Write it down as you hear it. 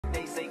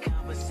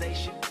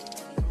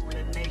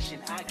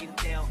perfection, I can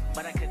tell,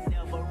 but I could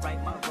never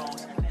right my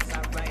wrongs unless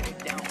I write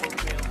it down for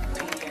real.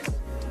 P.S.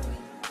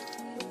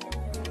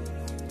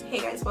 Hey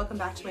guys, welcome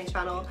back to my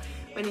channel.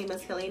 My name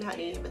is Healing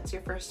Honey. If it's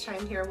your first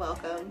time here,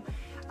 welcome.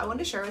 I want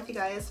to share with you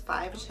guys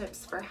 5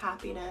 tips for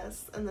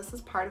happiness, and this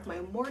is part of my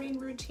morning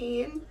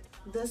routine.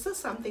 This is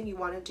something you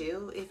want to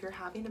do if you're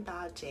having a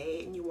bad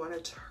day and you want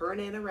to turn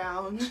it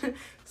around.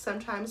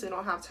 Sometimes we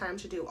don't have time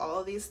to do all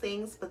of these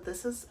things, but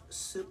this is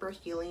super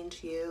healing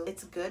to you.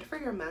 It's good for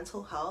your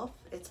mental health.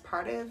 It's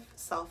part of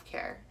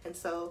self-care, and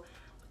so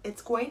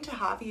it's going to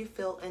have you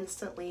feel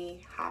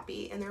instantly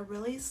happy, and they're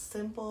really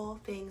simple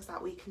things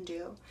that we can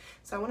do.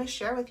 So I want to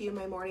share with you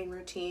my morning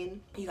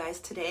routine. You guys,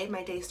 today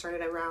my day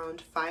started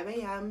around 5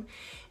 a.m.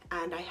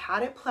 and I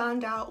had it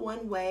planned out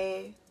one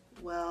way.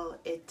 Well,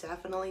 it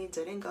definitely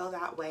didn't go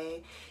that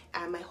way,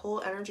 and my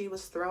whole energy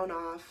was thrown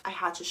off. I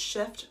had to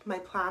shift my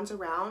plans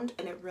around,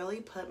 and it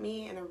really put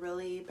me in a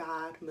really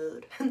bad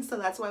mood. And so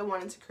that's why I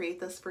wanted to create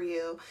this for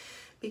you,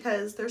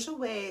 because there's a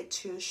way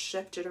to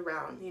shift it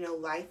around. You know,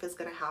 life is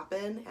gonna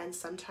happen, and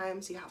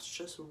sometimes you have to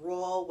just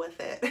roll with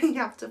it. You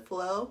have to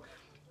flow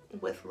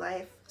with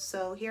life.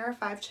 So here are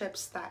 5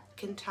 tips that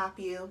can tap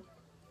you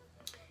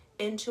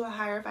into a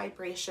higher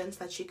vibration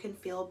so that you can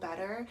feel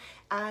better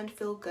and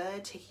feel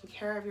good, taking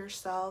care of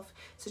yourself,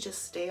 to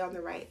just stay on the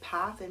right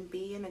path and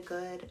be in a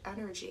good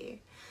energy.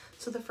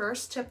 So the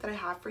first tip that I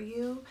have for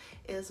you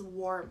is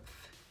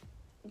warmth.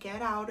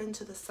 Get out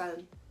into the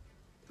sun.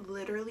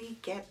 Literally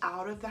get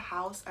out of the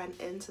house and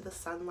into the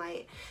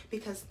sunlight,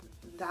 because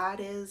that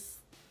is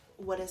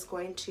what is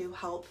going to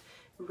help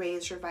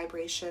raise your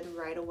vibration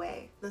right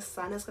away. The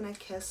sun is going to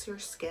kiss your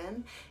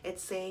skin.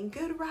 It's saying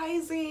good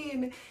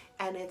rising,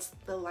 and it's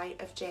the light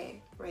of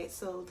day, right?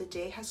 So the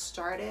day has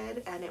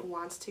started and it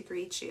wants to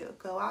greet you.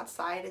 Go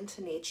outside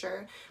into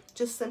nature.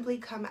 Just simply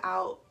come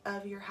out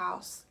of your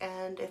house,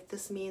 and if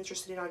this means you're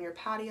sitting on your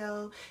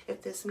patio,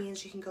 if this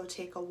means you can go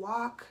take a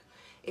walk,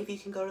 if you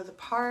can go to the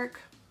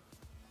park,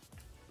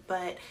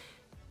 but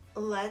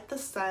let the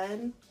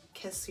sun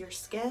kiss your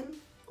skin,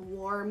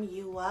 warm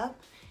you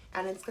up,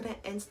 and it's gonna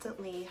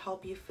instantly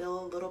help you feel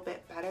a little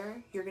bit better.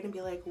 You're gonna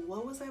be like,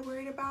 what was I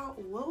worried about?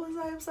 What was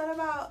I upset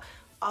about?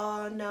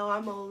 Oh no,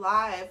 I'm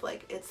alive.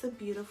 Like, it's a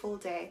beautiful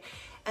day.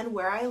 And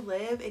where I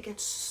live, it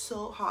gets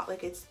so hot.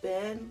 Like, it's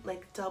been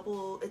like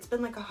it's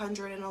been like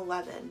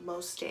 111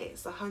 most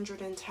days,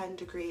 110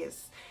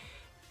 degrees.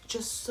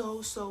 Just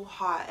so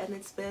hot, and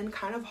it's been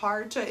kind of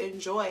hard to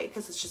enjoy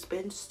because it's just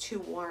been too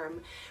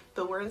warm.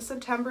 But we're in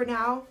September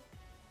now.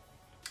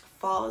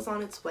 Fall is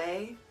on its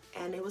way,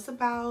 and it was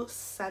about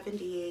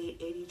 78,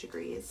 80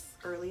 degrees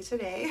early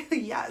today.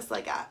 Yes,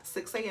 like at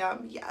 6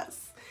 a.m.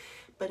 yes,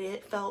 but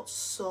it felt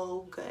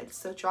so good.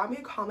 So drop me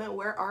a comment,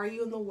 where are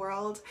you in the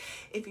world?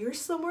 If you're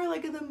somewhere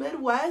like in the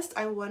Midwest,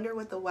 I wonder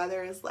what the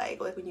weather is like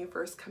when you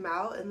first come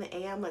out in the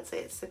AM. Let's say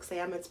it's 6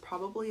 a.m. it's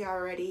probably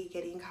already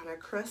getting kind of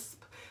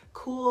crisp,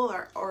 cool.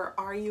 Or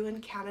are you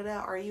in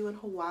Canada? Are you in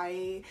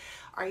Hawaii?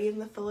 Are you in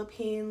the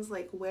Philippines?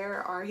 Like,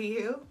 where are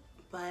you?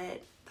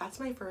 But that's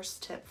my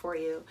first tip for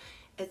you.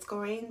 It's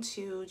going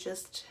to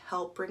just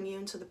help bring you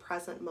into the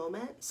present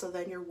moment, so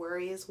then your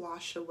worries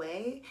wash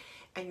away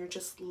and you're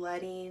just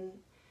letting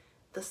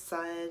the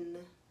sun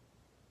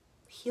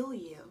heal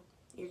you.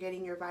 You're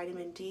getting your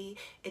vitamin D.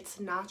 It's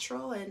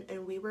natural,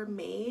 and we were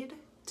made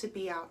to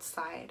be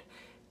outside.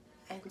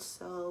 And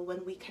so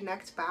when we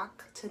connect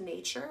back to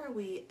nature,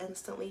 we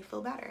instantly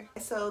feel better.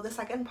 So the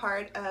second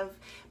part of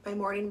my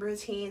morning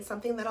routine,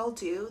 something that I'll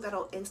do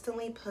that'll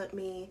instantly put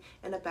me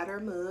in a better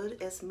mood,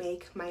 is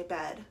make my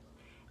bed.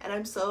 And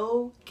I'm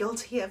so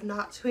guilty of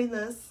not doing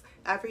this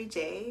every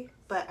day,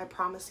 but I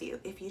promise you,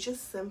 if you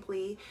just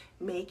simply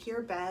make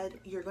your bed,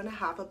 you're gonna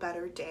have a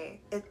better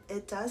day.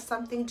 It does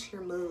something to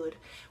your mood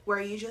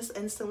where you just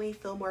instantly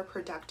feel more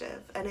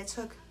productive. And it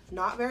took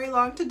not very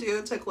long to do.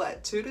 It took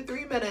what, 2 to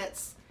 3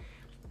 minutes.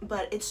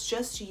 But it's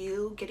just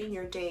you getting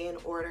your day in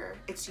order.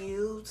 It's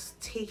you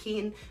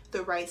taking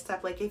the right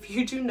step. Like, if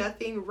you do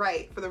nothing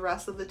right for the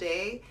rest of the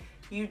day,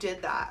 you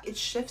did that. It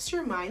shifts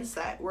your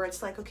mindset where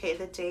it's like, okay,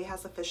 the day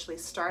has officially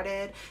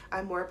started.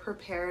 I'm more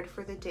prepared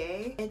for the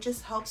day. It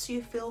just helps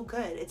you feel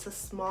good. It's a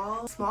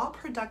small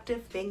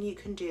productive thing you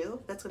can do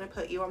that's gonna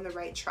put you on the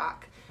right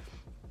track.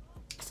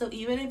 So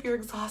even if you're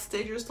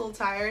exhausted, you're still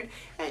tired,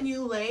 and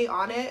you lay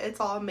on it, it's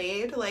all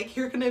made, like,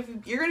 you're gonna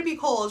be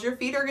cold. Your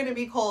feet are gonna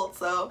be cold,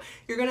 so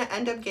you're gonna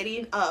end up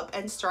getting up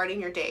and starting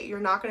your day. You're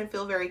not gonna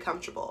feel very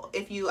comfortable.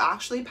 If you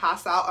actually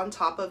pass out on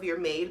top of your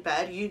made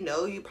bed, you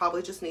know you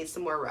probably just need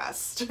some more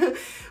rest.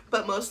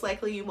 But most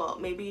likely you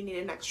won't. Maybe you need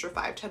an extra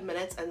 5-10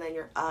 minutes, and then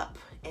you're up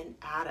and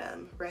at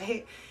 'em,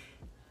 right?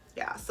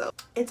 Yeah, so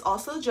it's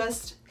also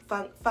just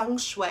feng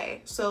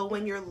shui. So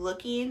when you're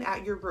looking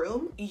at your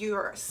room,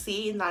 you're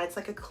seeing that it's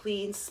like a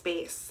clean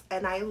space.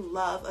 And I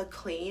love a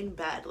clean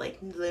bed, like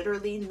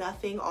literally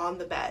nothing on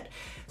the bed.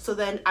 So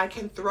then I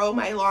can throw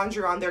my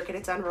laundry on there, get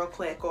it done real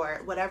quick,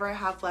 or whatever I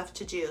have left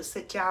to do,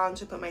 sit down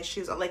to put my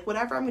shoes on, like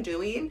whatever I'm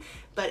doing.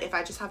 But if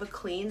I just have a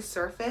clean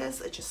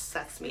surface, it just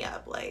sets me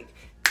up, like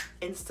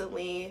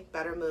instantly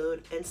better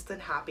mood,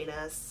 instant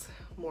happiness.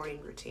 morning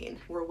routine.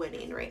 We're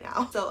winning right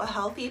now. So a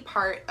healthy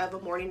part of a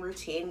morning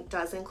routine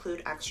does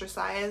include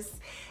exercise.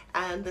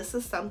 And this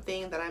is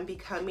something that I'm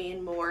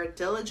becoming more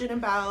diligent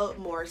about,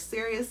 more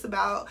serious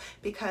about,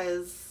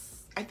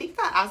 because I think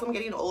that as I'm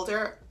getting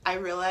older, I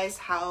realize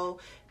how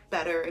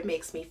better it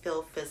makes me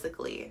feel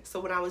physically. So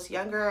when I was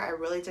younger, I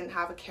really didn't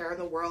have a care in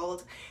the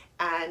world,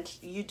 and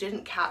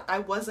I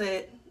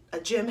wasn't a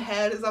gym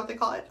head, is that what they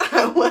call it?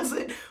 I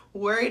wasn't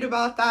worried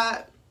about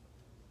that.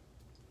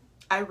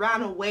 I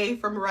ran away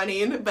from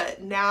running,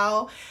 but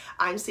now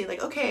I'm seeing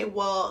like, okay,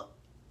 well,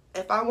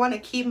 if I want to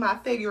keep my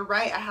figure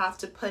right, I have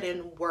to put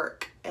in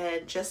work.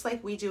 And just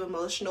like we do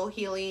emotional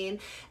healing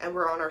and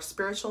we're on our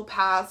spiritual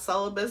path,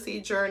 celibacy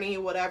journey,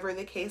 whatever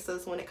the case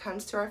is, when it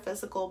comes to our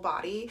physical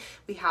body,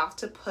 we have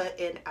to put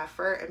in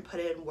effort and put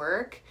in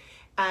work.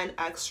 And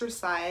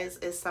exercise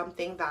is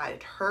something that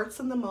it hurts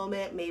in the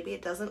moment. Maybe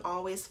it doesn't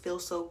always feel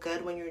so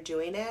good when you're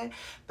doing it,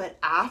 but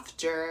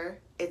after,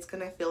 it's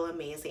gonna feel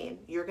amazing.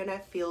 You're gonna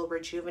feel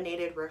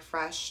rejuvenated,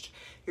 refreshed.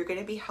 You're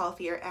gonna be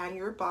healthier, and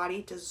your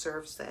body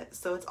deserves it.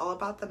 So it's all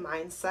about the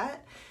mindset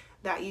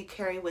that you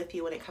carry with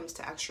you when it comes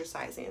to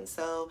exercising.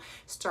 So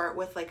start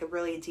with like a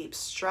really deep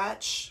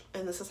stretch,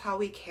 and this is how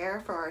we care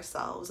for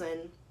ourselves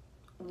and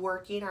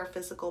working our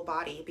physical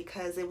body,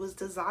 because it was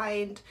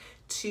designed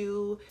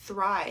to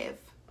thrive,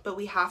 but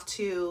we have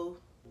to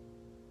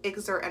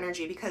exert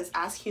energy, because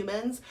as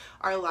humans,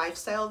 our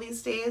lifestyle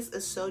these days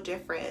is so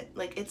different.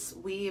 Like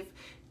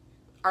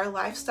our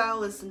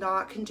lifestyle is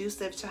not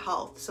conducive to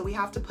health, so we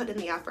have to put in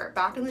the effort.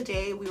 Back in the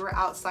day, we were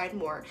outside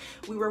more.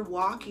 We were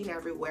walking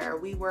everywhere.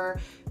 We were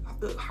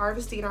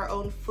harvesting our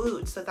own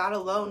food, so that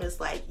alone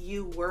is like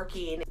you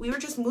working. We were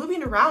just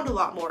moving around a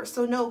lot more,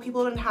 so no,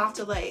 people didn't have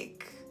to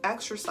like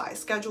exercise,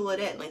 schedule it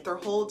in, like their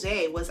whole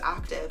day was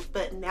active.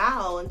 But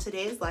now in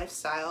today's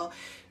lifestyle,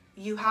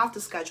 you have to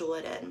schedule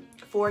it in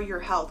for your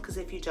health, because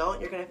if you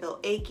don't, you're gonna feel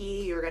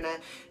achy, you're gonna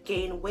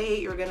gain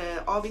weight, you're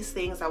gonna, all these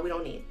things that we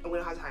don't need and we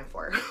don't have time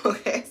for.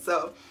 Okay,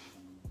 so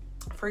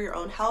for your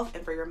own health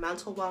and for your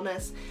mental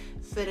wellness,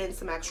 fit in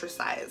some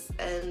exercise.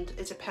 And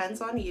it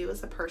depends on you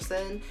as a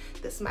person.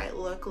 This might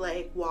look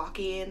like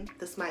walking,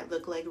 this might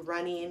look like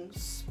running,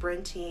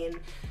 sprinting,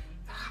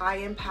 high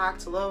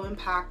impact, low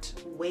impact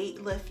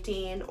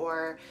weightlifting,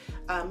 or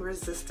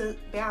resistant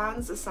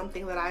bands is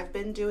something that I've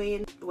been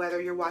doing. Whether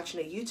you're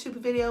watching a YouTube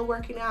video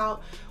working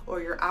out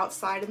or you're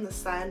outside in the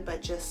sun,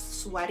 but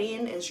just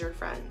sweating is your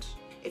friend.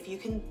 If you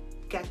can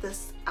get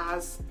this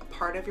as a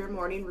part of your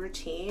morning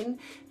routine,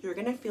 you're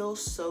gonna feel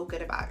so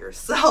good about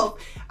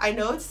yourself. I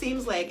know it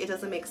seems like it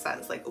doesn't make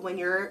sense. Like when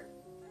you're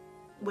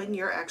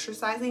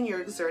exercising,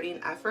 you're exerting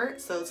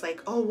effort. So it's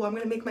like, oh, well, I'm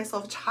gonna make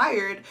myself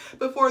tired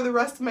before the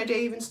rest of my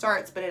day even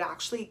starts, but it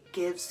actually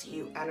gives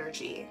you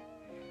energy.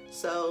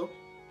 So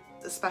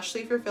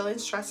especially if you're feeling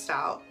stressed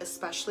out,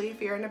 especially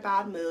if you're in a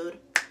bad mood,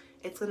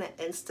 it's gonna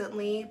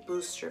instantly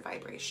boost your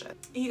vibration.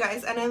 You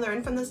guys, and I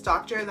learned from this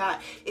doctor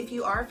that if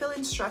you are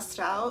feeling stressed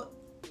out,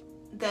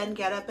 then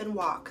get up and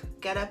walk,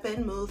 get up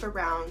and move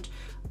around.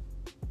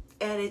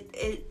 And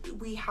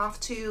we have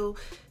to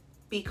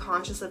be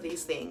conscious of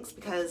these things,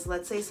 because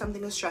let's say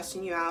something is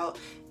stressing you out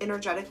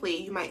energetically,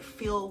 you might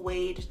feel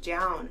weighed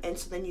down, and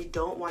so then you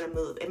don't want to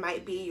move. It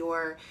might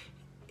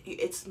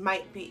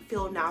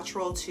feel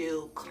natural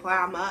to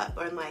clam up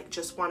and like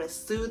just want to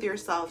soothe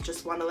yourself,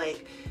 just want to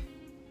like,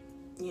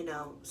 you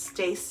know,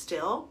 stay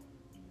still,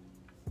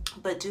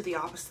 but do the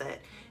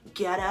opposite.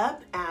 Get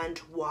up and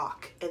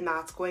walk, and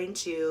that's going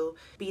to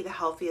be the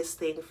healthiest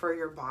thing for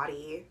your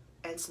body,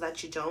 and so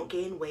that you don't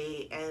gain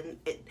weight, and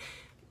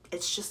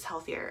it's just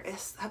healthier. It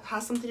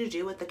has something to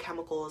do with the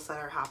chemicals that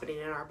are happening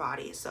in our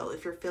body. So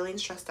if you're feeling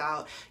stressed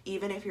out,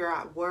 even if you're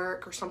at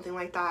work or something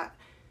like that,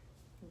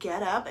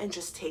 get up and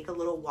just take a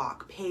little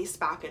walk, pace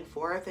back and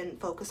forth, and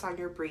focus on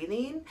your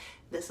breathing.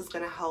 This is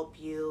gonna help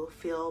you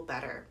feel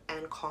better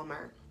and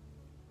calmer.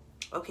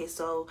 Okay,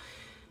 so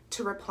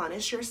to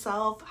replenish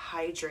yourself,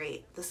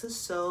 hydrate. This is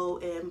so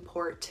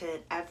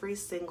important. Every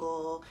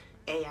single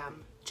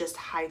AM, just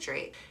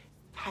hydrate.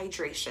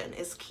 Hydration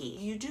is key.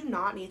 You do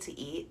not need to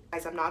eat.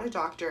 Guys, I'm not a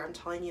doctor. I'm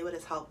telling you, it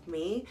has helped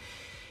me.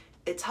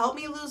 It's helped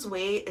me lose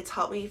weight. It's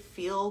helped me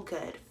feel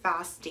good.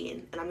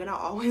 Fasting. And I'm going to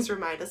always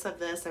remind us of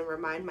this and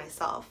remind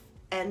myself.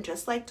 And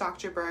just like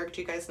Dr. Berg,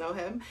 do you guys know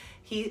him?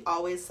 He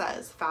always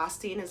says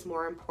fasting is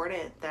more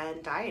important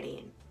than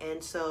dieting.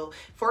 And so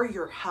for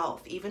your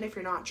health, even if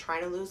you're not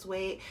trying to lose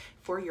weight,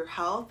 for your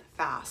health,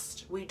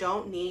 fast. We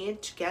don't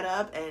need to get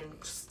up and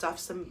stuff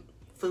some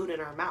food in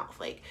our mouth.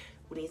 Like,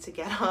 we need to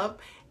get up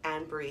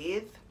and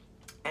breathe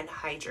and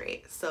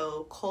hydrate.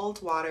 So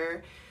cold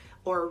water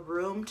or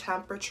room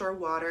temperature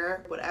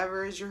water,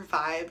 whatever is your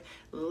vibe,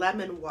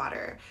 lemon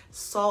water,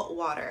 salt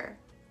water,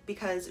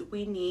 because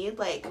we need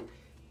like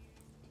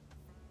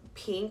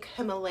pink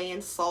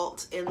Himalayan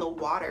salt in the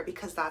water,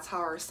 because that's how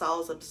our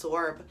cells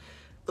absorb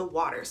the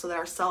water, so that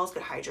our cells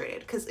get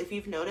hydrated. Because if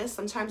you've noticed,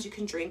 sometimes you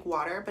can drink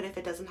water, but if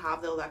it doesn't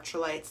have the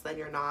electrolytes, then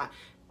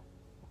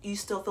you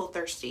still feel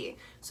thirsty.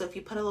 So if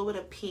you put a little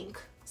bit of pink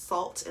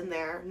salt in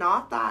there,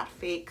 not that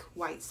fake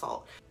white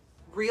salt,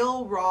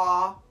 real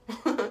raw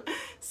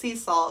sea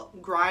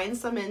salt, grind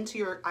some into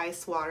your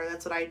ice water.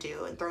 That's what I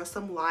do, and throw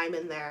some lime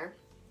in there,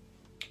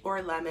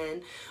 or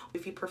lemon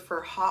if you prefer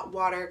hot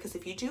water, because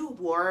if you do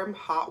warm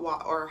hot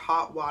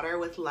water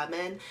with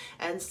lemon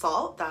and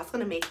salt, that's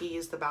going to make you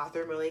use the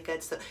bathroom really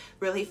good, so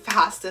really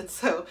fast. And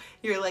so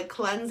you're like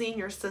cleansing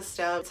your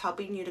system. It's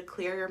helping you to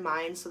clear your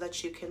mind so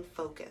that you can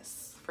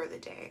focus for the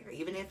day, or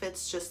even if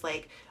it's just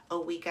like a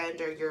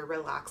weekend or you're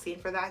relaxing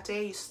for that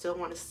day, you still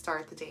want to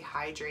start the day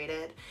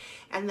hydrated.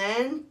 And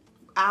then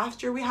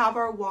after we have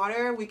our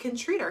water, we can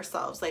treat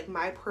ourselves. Like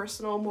my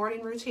personal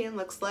morning routine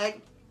looks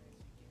like,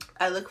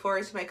 I look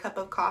forward to my cup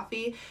of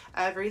coffee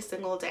every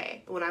single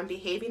day. When I'm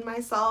behaving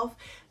myself,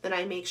 then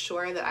I make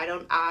sure that I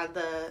don't add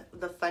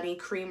the funny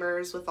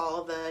creamers with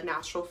all the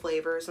natural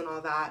flavors and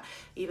all that.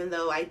 Even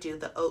though I do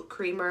the oat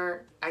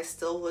creamer, I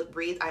still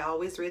I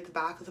always read the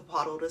back of the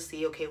bottle to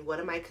see, okay, what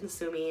am I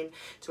consuming?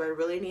 Do I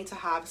really need to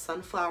have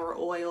sunflower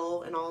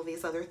oil and all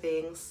these other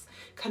things?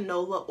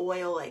 Canola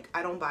oil, like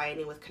I don't buy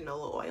any with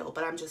canola oil,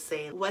 but I'm just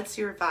saying, what's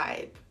your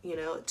vibe? You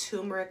know,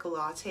 turmeric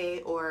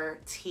latte or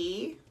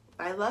tea.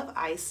 I love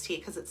iced tea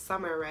because it's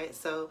summer, right?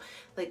 So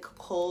like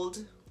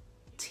cold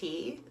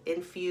tea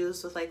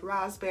infused with like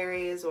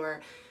raspberries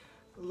or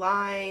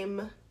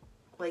lime,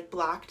 like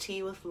black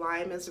tea with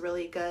lime is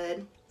really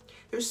good.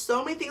 There's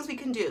so many things we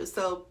can do.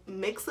 So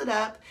mix it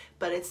up,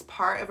 but it's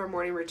part of our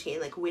morning routine.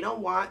 Like we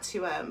don't want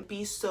to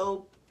be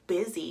so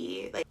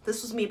busy. Like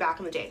this was me back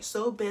in the day,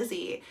 so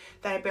busy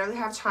that I barely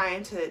have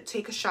time to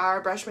take a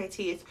shower, brush my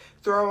teeth,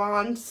 throw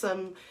on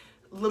some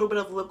little bit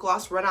of lip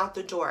gloss, run out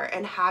the door,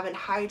 and haven't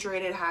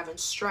hydrated, haven't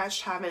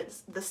stretched,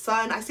 the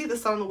sun, I see the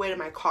sun on the way to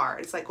my car.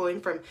 It's like going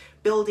from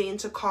building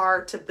to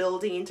car to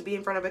building to be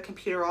in front of a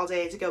computer all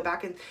day, to go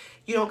back and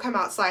you don't come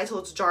outside till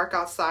it's dark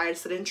outside,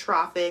 sit in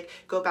traffic,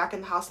 go back in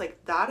the house.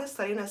 Like that is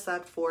setting us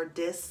up for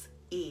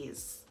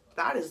dis-ease.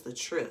 That is the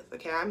truth,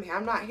 okay?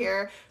 I'm not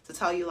here to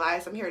tell you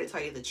lies. I'm here to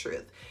tell you the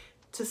truth.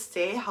 To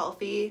stay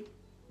healthy,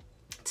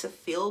 to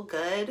feel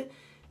good,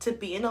 to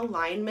be in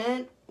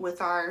alignment with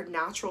our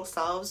natural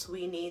selves,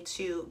 we need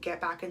to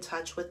get back in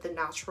touch with the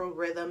natural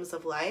rhythms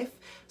of life.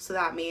 So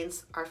that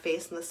means our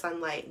face in the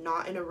sunlight,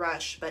 not in a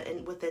rush, but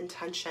with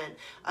intention,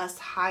 us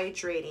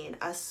hydrating,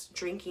 us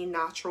drinking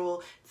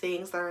natural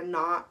things that are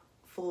not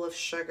full of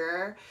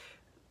sugar.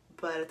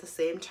 But at the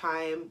same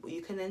time,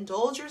 you can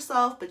indulge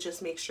yourself, but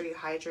just make sure you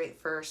hydrate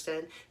first,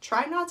 and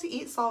try not to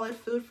eat solid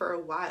food for a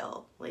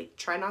while. Like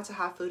try not to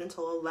have food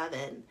until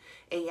 11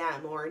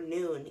 a.m. or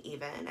noon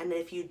even. And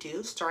if you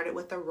do, start it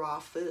with the raw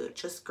food,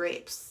 just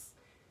grapes,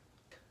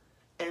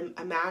 and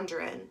a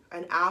mandarin,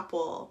 an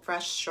apple,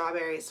 fresh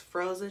strawberries,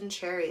 frozen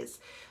cherries,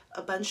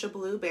 a bunch of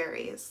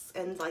blueberries,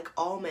 and like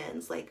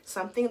almonds, like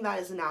something that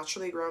is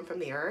naturally grown from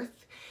the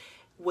earth.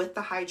 With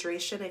the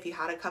hydration, if you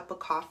had a cup of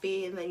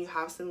coffee and then you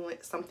have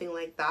something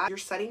like that, you're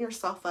setting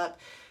yourself up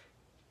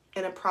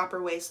in a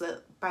proper way so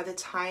that by the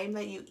time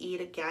that you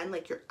eat again,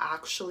 like you're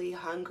actually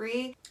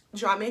hungry.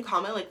 Drop me a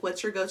comment, like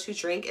what's your go-to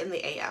drink in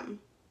the AM,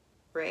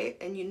 right?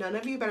 And none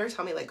of you better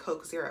tell me like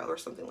Coke Zero or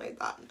something like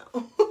that,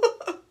 no.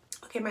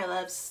 Okay, my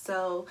loves,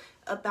 so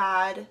a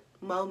bad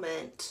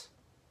moment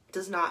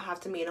does not have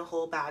to mean a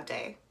whole bad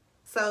day.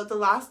 So the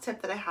last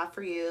tip that I have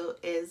for you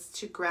is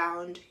to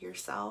ground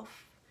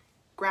yourself.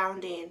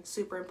 Grounding,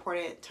 super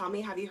important. Tell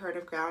me, have you heard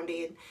of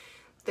grounding?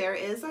 There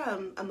is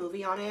a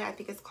movie on it. I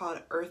think it's called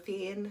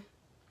Earthing.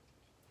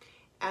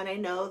 And I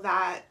know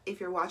that if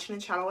you're watching a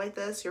channel like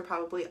this, you're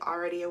probably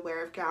already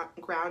aware of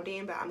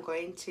grounding, but I'm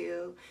going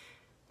to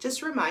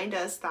just remind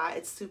us that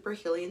it's super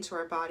healing to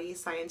our body.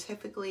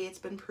 Scientifically, it's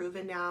been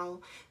proven now.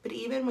 But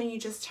even when you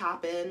just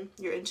tap in,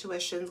 your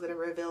intuition is going to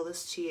reveal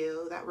this to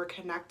you, that we're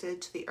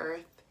connected to the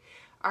earth.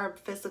 Our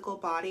physical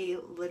body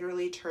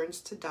literally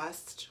turns to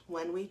dust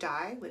when we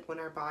die, like when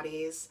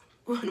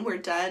we're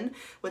done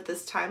with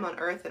this time on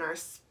earth and our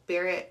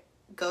spirit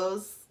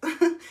goes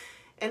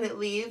and it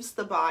leaves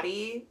the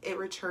body, it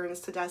returns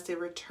to dust, it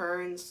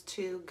returns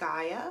to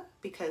Gaia,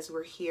 because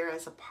we're here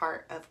as a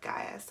part of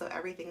Gaia. So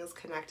everything is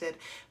connected.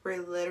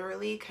 We're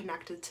literally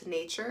connected to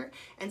nature,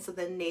 and so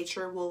then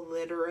nature will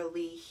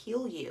literally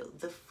heal you.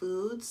 The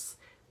foods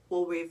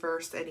will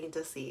reverse any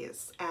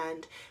disease.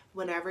 And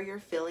whenever you're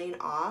feeling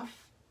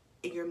off,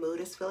 your mood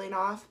is feeling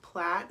off,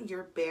 plant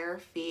your bare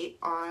feet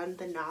on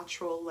the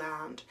natural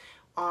land,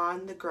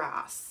 on the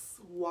grass.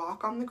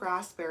 Walk on the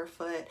grass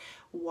barefoot.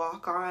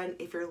 Walk on,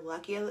 if you're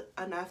lucky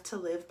enough to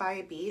live by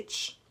a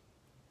beach,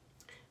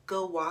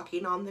 go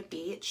walking on the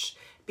beach,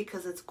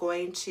 because it's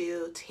going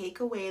to take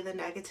away the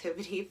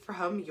negativity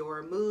from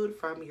your mood,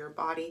 from your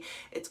body.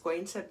 It's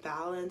going to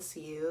balance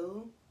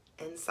you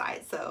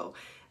inside. So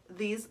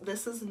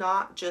this is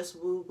not just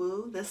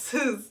woo-woo.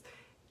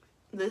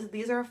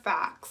 These are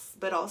facts,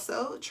 but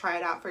also try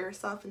it out for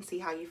yourself and see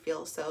how you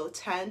feel. So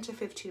 10 to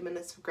 15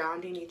 minutes of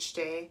grounding each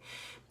day.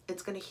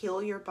 It's going to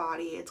heal your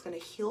body. It's going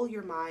to heal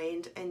your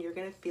mind, and you're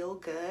going to feel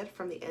good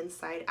from the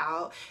inside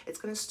out. It's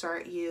going to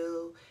start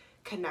you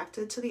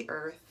connected to the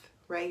earth,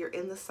 right? You're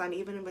in the sun,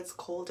 even if it's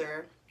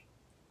colder.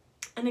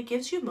 And it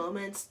gives you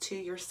moments to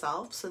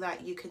yourself so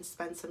that you can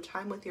spend some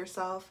time with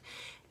yourself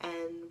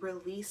and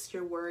release release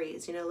your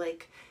worries. You know,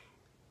 like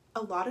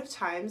a lot of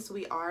times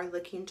we are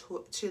looking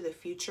to the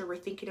future. We're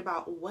thinking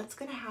about what's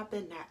going to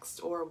happen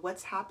next or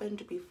what's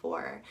happened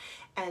before.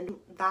 And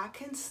that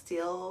can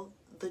steal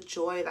the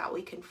joy that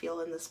we can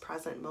feel in this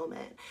present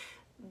moment.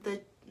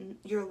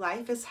 Your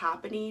life is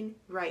happening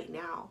right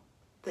now.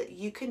 That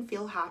you can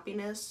feel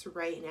happiness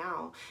right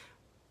now.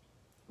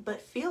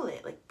 But feel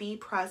it, like be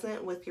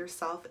present with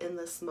yourself in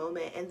this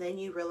moment, and then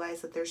you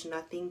realize that there's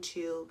nothing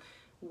to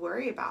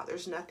worry about.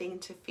 There's nothing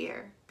to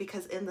fear,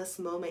 because in this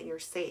moment you're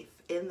safe.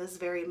 In this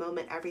very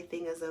moment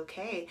everything is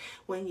okay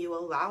when you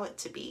allow it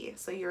to be.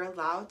 So you're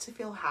allowed to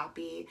feel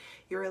happy,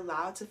 you're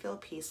allowed to feel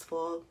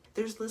peaceful.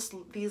 There's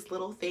these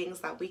little things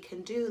that we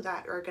can do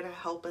that are going to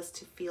help us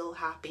to feel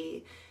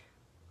happy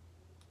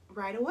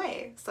right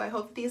away. So I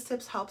hope these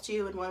tips helped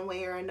you in one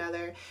way or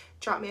another.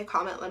 Drop me a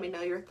comment, let me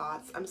know your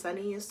thoughts. I'm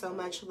sending you so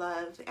much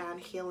love and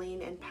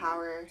healing and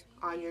power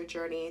on your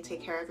journey.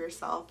 Take care of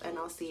yourself, and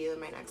I'll see you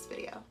in my next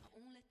video.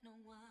 Won't let no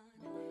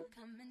one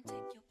come and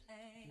take your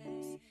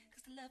place,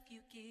 'cause the love you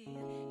give,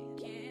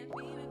 it can't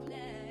be replaced.